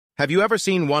Have you ever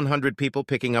seen 100 people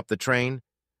picking up the train?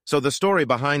 So the story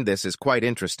behind this is quite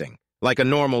interesting. Like a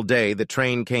normal day, the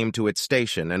train came to its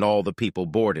station and all the people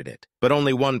boarded it. But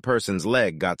only one person's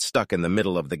leg got stuck in the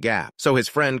middle of the gap. So his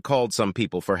friend called some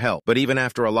people for help. But even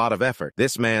after a lot of effort,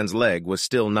 this man's leg was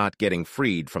still not getting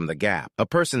freed from the gap. A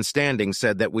person standing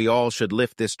said that we all should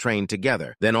lift this train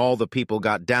together. Then all the people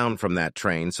got down from that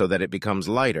train so that it becomes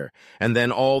lighter. And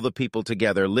then all the people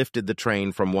together lifted the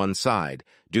train from one side,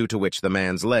 due to which the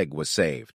man's leg was saved.